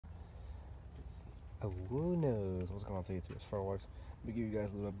Oh, who knows what's going on to YouTube as far as let me give you guys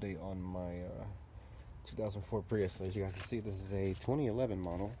a little update on my 2004 Prius. So as you guys can see, this is a 2011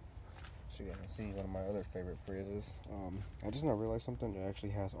 model. So you guys can see one of my other favorite Priuses. I just now realized something. It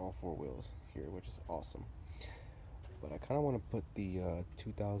actually has all four wheels here, which is awesome. But I kind of want to put the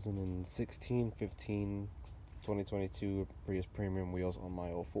 2016, 15, 2022 Prius Premium wheels on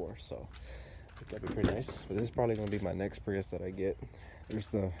my 04. So I think that'd be pretty nice. But this is probably going to be my next Prius that I get. There's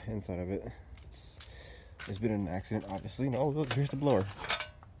the inside of it. There's been an accident, obviously. No, look, here's the blower.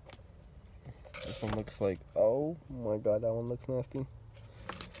 This one looks like, oh my god, that one looks nasty.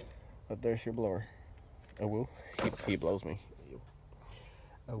 But there's your blower. Oh, woo. He blows me.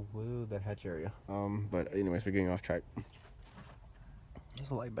 Oh, woo, that hatch area. But anyways, we're getting off track. There's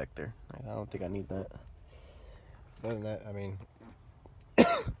a light back there. I don't think I need that. Other than that, I mean,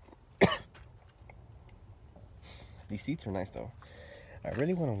 these seats are nice though. What I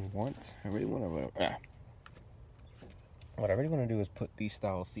really want to do is put these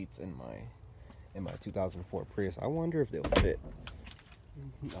style seats in my 2004 Prius. I wonder if they'll fit.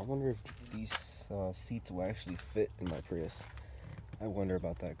 I wonder if these seats will actually fit in my Prius. I wonder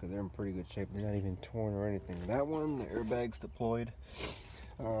about that because they're in pretty good shape. They're not even torn or anything. That one, the airbag's deployed.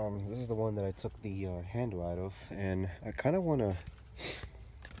 This is the one that I took the handle out of, and I kind of want to.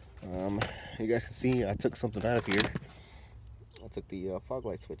 You guys can see I took something out of here. I took the fog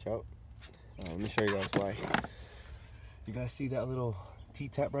light switch out. Let me show you guys why. You guys see that little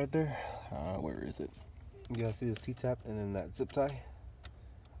T-tap right there? Where is it? You guys see this T-tap and then that zip tie?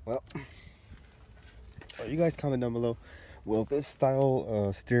 Well, you guys comment down below. Will this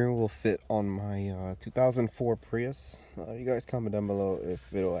style steering wheel fit on my 2004 Prius? You guys comment down below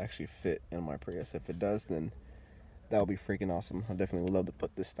if it'll actually fit in my Prius. If it does, then that'll be freaking awesome. I definitely would love to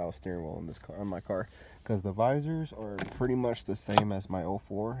put this style steering wheel in this car, on my car, because the visors are pretty much the same as my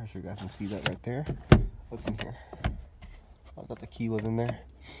 04. As you guys can see that right there. What's in here? I thought the key was in there.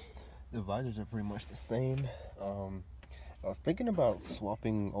 The visors are pretty much the same. I was thinking about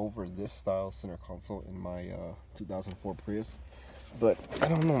swapping over this style center console in my 2004 Prius, but I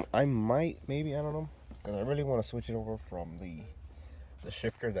don't know. I might, maybe, I don't know, because I really want to switch it over from the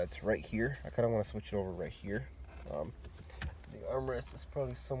shifter that's right here. I kind of want to switch it over right here. The armrest is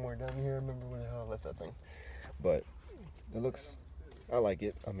probably somewhere down here. I remember where the hell I left that thing, but it looks, I like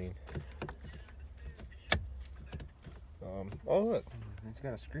it. I mean, oh look, it's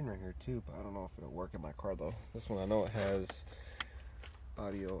got a screen right here too, but I don't know if it'll work in my car though. This one I know it has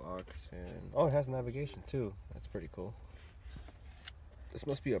audio, aux, and oh, it has navigation too. That's pretty cool. This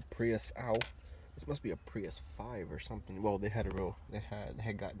must be a Prius. Ow! This must be a Prius 5 or something. Well, they had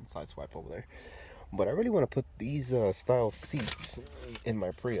gotten sideswipe over there. But I really want to put these style seats in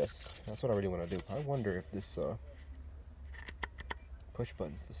my Prius. That's what I really want to do. I wonder if this push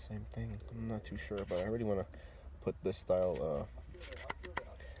button's the same thing. I'm not too sure, but I really want to put this style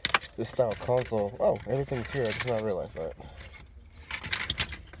console. Oh, everything's here. I did not realize that. So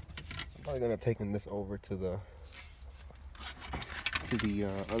I'm probably gonna take this over to the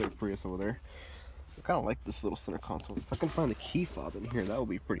other Prius over there. I kind of like this little center console. If I can find the key fob in here, that would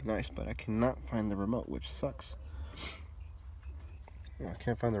be pretty nice, but I cannot find the remote, which sucks. Yeah, I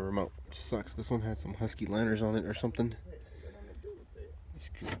can't find the remote, which sucks. This one has some husky liners on it or something.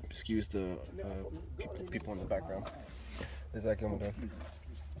 Excuse the people in the background. Exactly what I'm doing.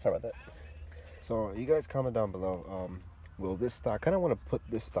 Sorry about that. So you guys comment down below. Will this style? I kind of want to put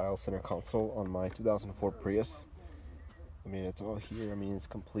this style center console on my 2004 Prius. I mean, it's all here. I mean, it's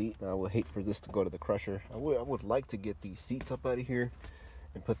complete. I would hate for this to go to the crusher. I would like to get these seats up out of here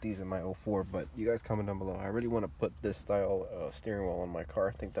and put these in my 04. But you guys comment down below. I really want to put this style steering wheel on my car.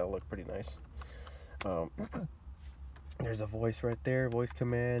 I think that'll look pretty nice. There's a voice right there, voice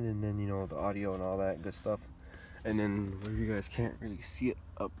command, and then, you know, the audio and all that good stuff. And then where you guys can't really see it,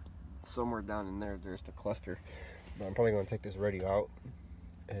 up somewhere down in there, there's the cluster. But I'm probably going to take this radio out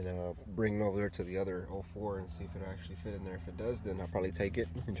and bring it over there to the other 04 and see if it actually fit in there. If it does, then I'll probably take it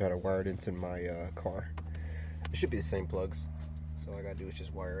and try to wire it into my car. It should be the same plugs, so all I gotta do is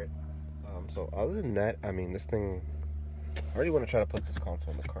just wire it. So other than that, I mean, this thing, I really want to try to put this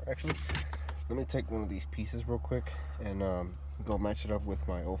console in the car. Actually, let me take one of these pieces real quick and go match it up with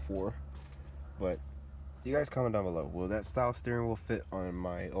my 04. But you guys comment down below, will that style steering wheel fit on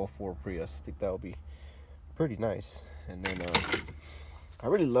my 04 Prius? I think that would be pretty nice. And then I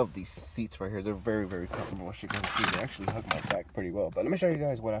really love these seats right here. They're very, very comfortable. As you can see, they actually hug my back pretty well. But let me show you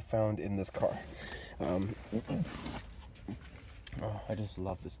guys what I found in this car. Oh, I just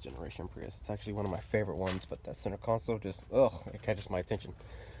love this generation Prius. It's actually one of my favorite ones, but that center console just, ugh, it catches my attention.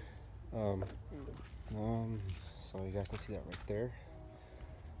 So you guys can see that right there.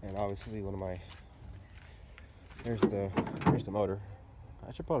 And obviously one of my There's the motor.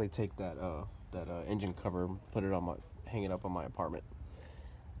 I should probably take that engine cover and put it on my, hang it up on my apartment.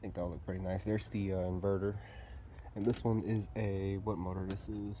 I think that'll look pretty nice. There's the inverter, and this one is a, what motor this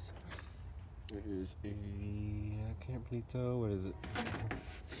is? It is a, I can't really tell, what is it?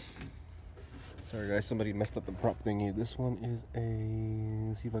 Sorry guys, somebody messed up the prop thingy. This one is a,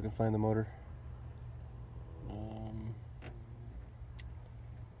 let's see if I can find the motor.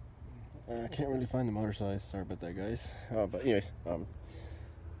 I can't really find the motor size. Sorry about that, guys. But anyways,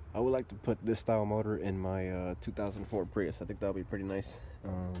 I would like to put this style motor in my 2004 Prius. I think that'll be pretty nice.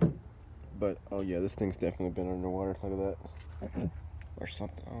 But oh yeah, this thing's definitely been underwater. Look at that, or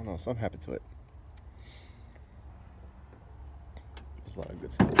something. I don't know. Something happened to it. There's a lot of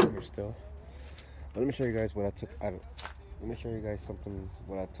good stuff here still. But let me show you guys what I took out of. Let me show you guys something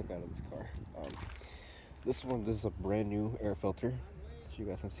what I took out of this car. This is a brand new air filter. So you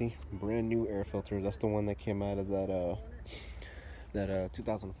guys can see, brand new air filter. That's the one that came out of that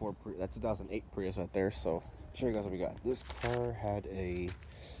 2008 Prius right there. So I'll show you guys what we got. This car had a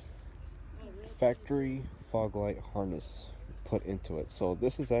factory fog light harness put into it. So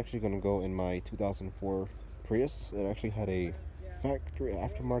this is actually going to go in my 2004 Prius. It actually had a factory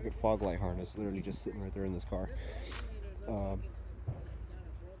aftermarket fog light harness, literally just sitting right there in this car. So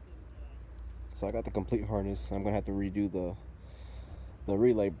I got the complete harness. I'm gonna have to redo the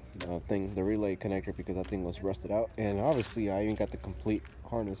relay thing, the relay connector, because that thing was rusted out. And obviously I even got the complete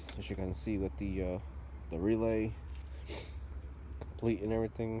harness, as you can see, with the relay complete and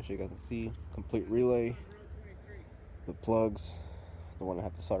everything. So you guys can see complete relay, the plugs, the one I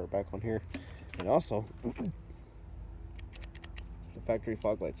have to solder back on here, and also the factory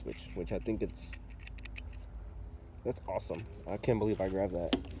fog light switch, which I think that's awesome. I can't believe I grabbed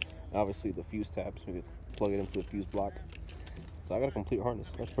that. Obviously the fuse tabs, we could plug it into the fuse block. So I got a complete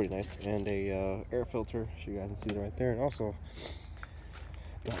harness. That's pretty nice. And a air filter, so you guys can see it right there. And also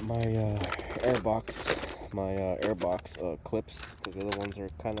got my air box clips, because the other ones are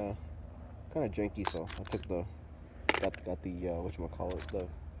kind of janky. So I took got the whatchamacallit, the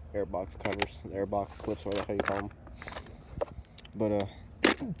air box covers, the air box clips, or how you call them. But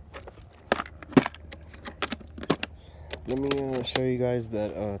let me show you guys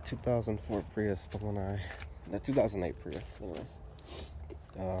that 2004 Prius, the 2008 Prius. Anyways,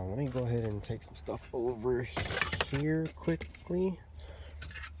 let me go ahead and take some stuff over here quickly.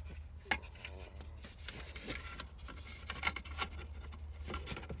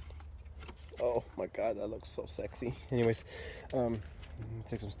 Oh my God, that looks so sexy. Anyways,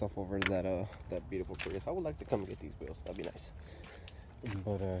 take some stuff over to that beautiful Prius. I would like to come and get these wheels. That'd be nice.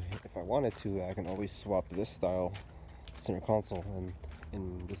 But if I wanted to, I can always swap this style center console and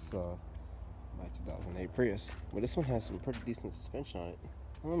in this my 2008 Prius. But this one has some pretty decent suspension on it.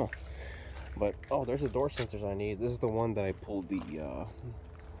 I don't know, but oh, there's the door sensors I need. This is the one that I pulled the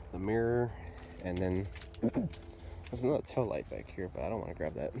mirror, and then there's another tail light back here, but I don't want to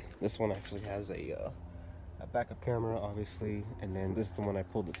grab that. This one actually has a backup camera, obviously, and then this is the one I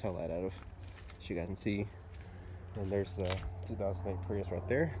pulled the tail light out of, so you guys can see. And there's the 2008 Prius right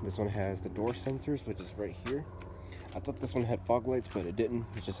there. This one has the door sensors, which is right here. I thought this one had fog lights, but it didn't.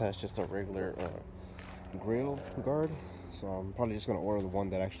 It just has a regular grill guard. So I'm probably just going to order the one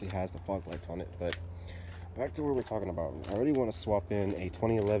that actually has the fog lights on it. But back to what we're talking about. I really want to swap in a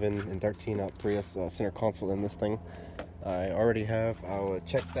 2011 and 13 up Prius center console in this thing. I already have. I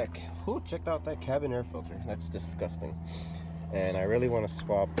checked out that cabin air filter. That's disgusting. And I really want to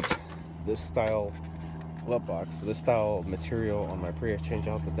swap this style glove box, this style material on my Prius, change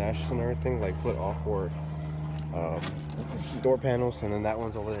out the dash and everything, like put off for door panels, and then that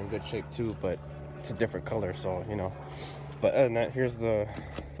one's over there in good shape too, but it's a different color, so you know. But other than that, here's the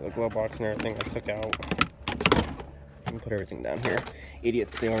glove box and everything I took out. Let me put everything down here.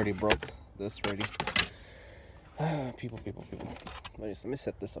 Idiots, they already broke this already. People. Let me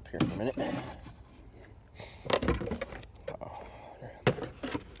set this up here for a minute. Oh,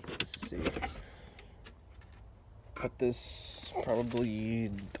 let's see. Put this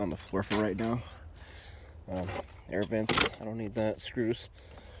probably on the floor for right now. Air vents, I don't need that. Screws.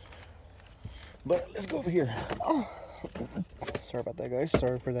 But let's go over here. Oh, sorry about that, guys.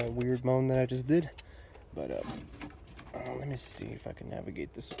 Sorry for that weird moan that I just did. But let me see if I can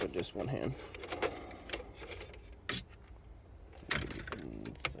navigate this with just one hand.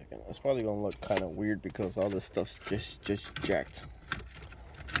 Second. It's probably gonna look kind of weird because all this stuff's just jacked.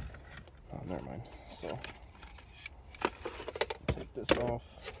 Oh, never mind. So take this off.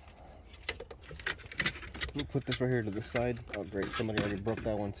 Let me put this right here to the side. Oh great, somebody already broke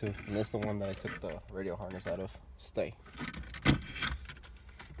that one too. And that's the one that I took the radio harness out of. Stay.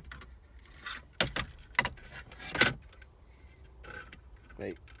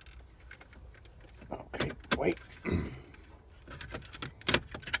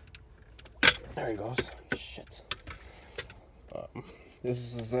 it goes. Shit. This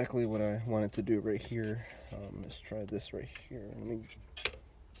is exactly what I wanted to do right here. Let's try this right here. Let me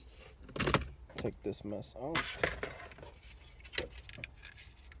take this mess out.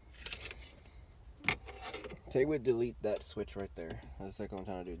 Take with delete that switch right there. That's exactly what I'm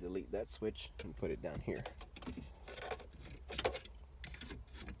trying to do. Delete that switch and put it down here.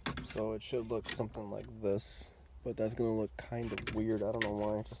 So it should look something like this, but that's gonna look kind of weird. I don't know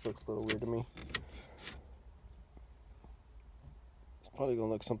why, it just looks a little weird to me. Probably gonna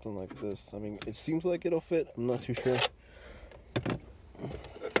look something like this. I mean, it seems like it'll fit. I'm not too sure. So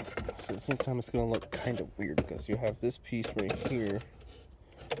at the same time, it's gonna look kind of weird because you have this piece right here.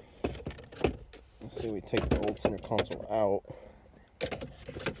 Let's say we take the old center console out,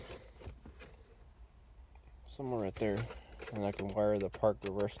 somewhere right there, and I can wire the park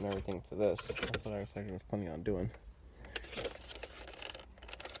reverse and everything to this. That's what I was planning on doing.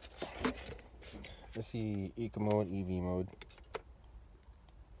 Let's see, eco mode, EV mode.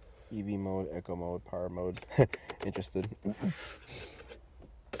 EV mode, eco mode, power mode. Interested. I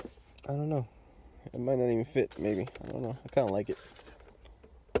don't know. It might not even fit, maybe. I don't know. I kind of like it.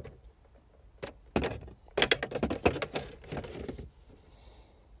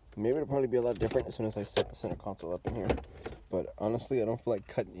 Maybe it'll probably be a lot different as soon as I set the center console up in here. But honestly, I don't feel like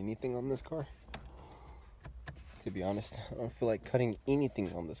cutting anything on this car. To be honest, I don't feel like cutting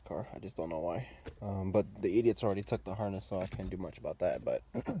anything on this car. I just don't know why. But the idiots already took the harness, so I can't do much about that. But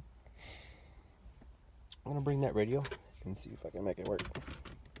I'm gonna bring that radio and see if I can make it work.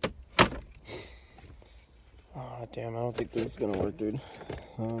 Oh damn, I don't think this is gonna work, dude.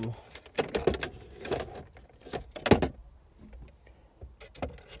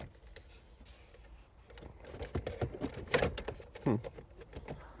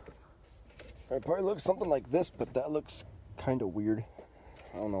 It probably looks something like this, but that looks kind of weird.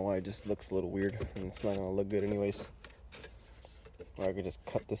 I don't know why, it just looks a little weird, and it's not gonna look good anyways. Or I could just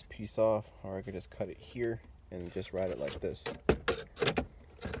cut this piece off, or I could just cut it here and just ride it like this.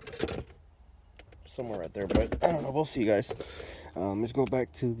 Somewhere right there, but I don't know, we'll see, guys. Let's go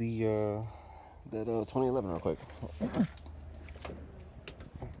back to the that 2011 real quick.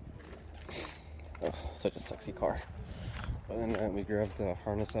 Oh, such a sexy car. And then we grabbed the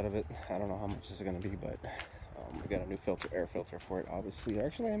harness out of it. I don't know how much this is going to be, but we got a new filter, air filter for it, obviously.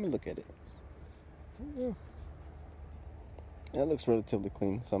 Actually, let me look at it. Yeah, it looks relatively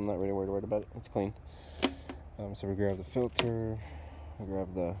clean, so I'm not really worried about it. It's clean. So we grabbed the filter, we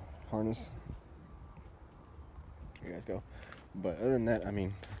grabbed the harness. There you guys go. But other than that, I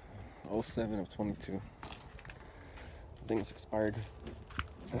mean, 07 of 22. I think it's expired.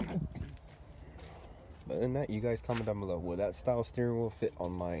 But other than that, you guys comment down below. Will that style steering wheel fit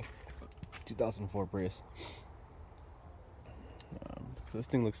on my 2004 Prius? So this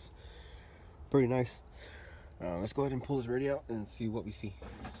thing looks pretty nice. Let's go ahead and pull this radio out and see what we see.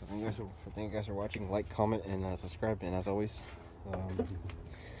 So thank you guys for watching. Like, comment, and subscribe. And as always,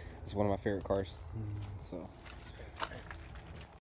 it's one of my favorite cars. So